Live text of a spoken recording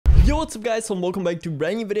Yo, what's up guys, and welcome back to a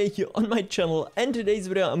brand new video here on my channel. And today's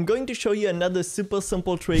video I'm going to show you another super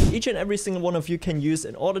simple trick each and every single one of you can use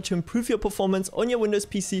in order to improve your performance on your Windows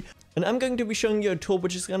PC. And I'm going to be showing you a tool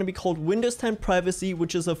which is going to be called Windows 10 Privacy,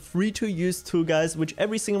 which is a free to use tool guys, which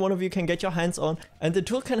every single one of you can get your hands on. And the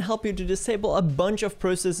tool can help you to disable a bunch of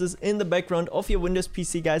processes in the background of your Windows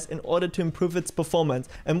PC guys in order to improve its performance.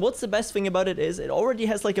 And what's the best thing about it is it already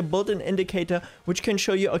has like a built-in indicator which can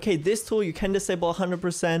show you, okay, this tool you can disable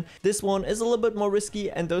 100%, this one is a little bit more risky,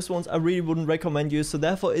 and those ones I really wouldn't recommend you. So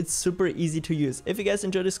therefore it's super easy to use. If you guys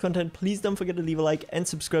enjoy this content, please don't forget to leave a like and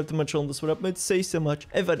subscribe to my channel. This would help me say so much.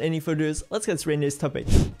 Without any further ado, let's get straight into this topic.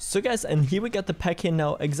 So guys, and here we got the pack here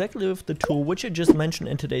now exactly with the tool which I just mentioned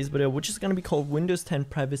in today's video, which is going to be called Windows 10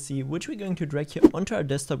 Privacy, which we're going to drag here onto our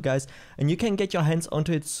desktop guys, and you can get your hands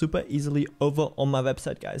onto it super easily over on my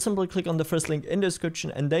website guys. Simply click on the first link in the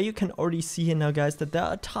description, and there you can already see here now guys that there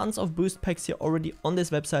are tons of boost packs here already on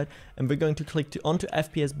this website, and we're going to click onto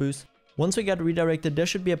FPS boost. Once we get redirected, there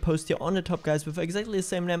should be a post here on the top guys with exactly the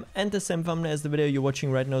same name and the same thumbnail as the video you're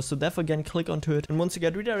watching right now. So therefore again, click onto it, and once you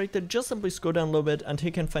get redirected, just simply scroll down a little bit until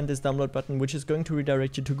you can find this download button, which is going to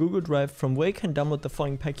redirect you to Google Drive, from where you can download the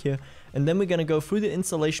following pack here. And then we're gonna go through the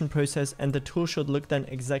installation process, and the tool should look then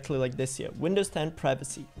exactly like this here, Windows 10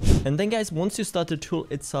 Privacy. And then guys, once you start the tool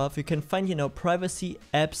itself, you can find, you know, privacy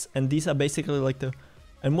apps, and these are basically like the...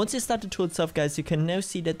 And once you start the tool itself guys, you can now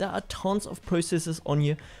see that there are tons of processes on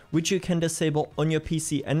here which you can disable on your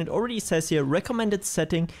PC. And it already says here, recommended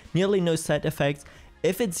setting, nearly no side effects.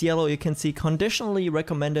 If it's yellow, you can see conditionally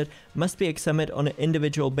recommended, must be examined on an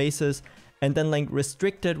individual basis. And then like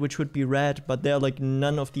restricted, which would be red, but there are like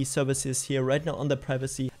none of these services here right now on the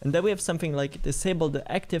privacy. And then we have something like disable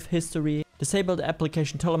the active history, disable the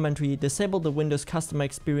application telemetry, disable the Windows customer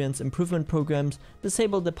experience improvement programs,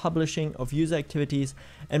 disable the publishing of user activities.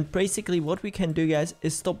 And basically what we can do guys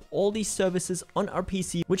is stop all these services on our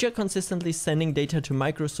PC which are consistently sending data to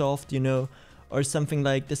Microsoft, you know, or something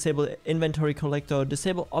like disable inventory collector,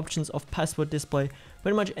 disable options of password display,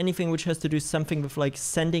 pretty much anything which has to do something with like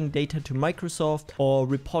sending data to Microsoft or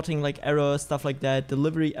reporting like errors, stuff like that,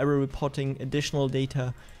 delivery error reporting, additional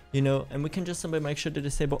data, you know. And we can just simply make sure to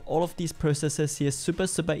disable all of these processes here, super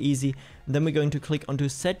easy. And then we're going to click onto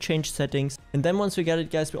set change settings, and then once we get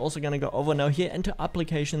it guys, we're also gonna go over now here into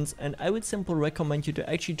applications, and I would simply recommend you to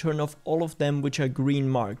actually turn off all of them which are green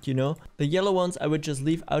marked, you know. The yellow ones I would just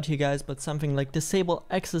leave out here guys, but something like disable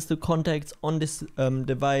access to contacts on this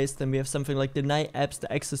device. Then we have something like deny apps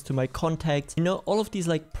the access to my contacts, you know, all of these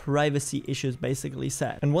like privacy issues basically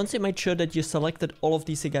set. And once you made sure that you selected all of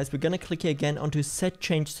these here guys, we're gonna click here again onto set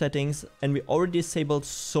change settings, and we already disabled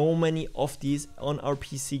so many of these on our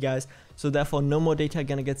PC guys. So therefore no more data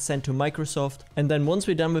gonna get sent to Microsoft. And then once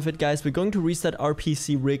we're done with it guys, we're going to reset our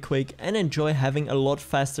PC real quick and enjoy having a lot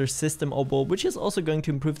faster system overall, which is also going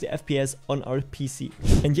to improve the FPS on our PC.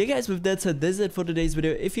 And yeah guys, with that said, this is it for today's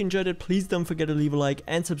video. If you enjoyed it, please don't forget to leave a like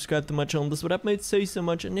and subscribe to my channel. This would help me so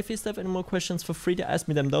much. And if you still have any more questions, feel free to ask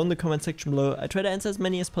me them down in the comment section below. I try to answer as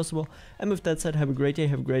many as possible. And with that said, have a great day,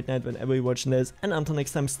 have a great night whenever you're watching this. And until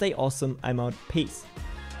next time, stay awesome. I'm out. Peace.